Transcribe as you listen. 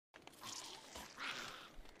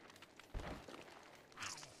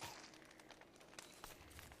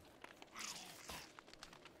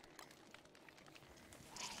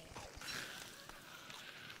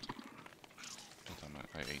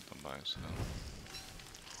so.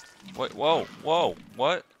 Wait, whoa, whoa,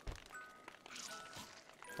 what?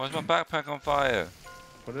 Why is my backpack on fire?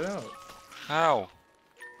 Put it out. How?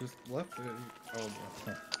 Just left it. Oh,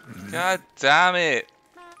 bro. God damn it!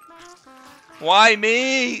 Why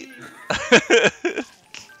me?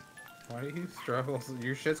 Why do you struggle?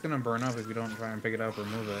 Your shit's gonna burn up if you don't try and pick it up or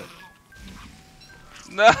move it.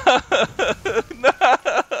 No! No!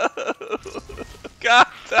 God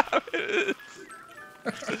damn it!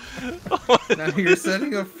 Now you're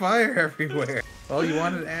setting a fire everywhere. Oh, you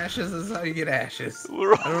wanted ashes? This is how you get ashes.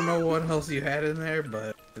 I don't know what else you had in there,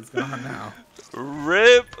 but it's gone now.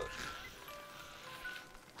 RIP!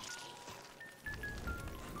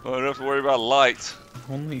 I don't have to worry about light.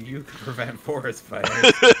 Only you can prevent forest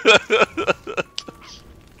fires.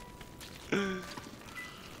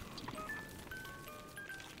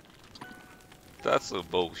 That's some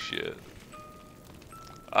bullshit.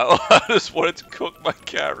 I just wanted to cook my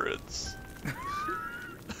carrots.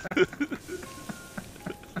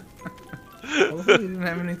 Hopefully you didn't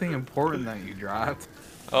have anything important that you dropped.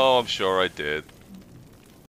 Oh, I'm sure I did.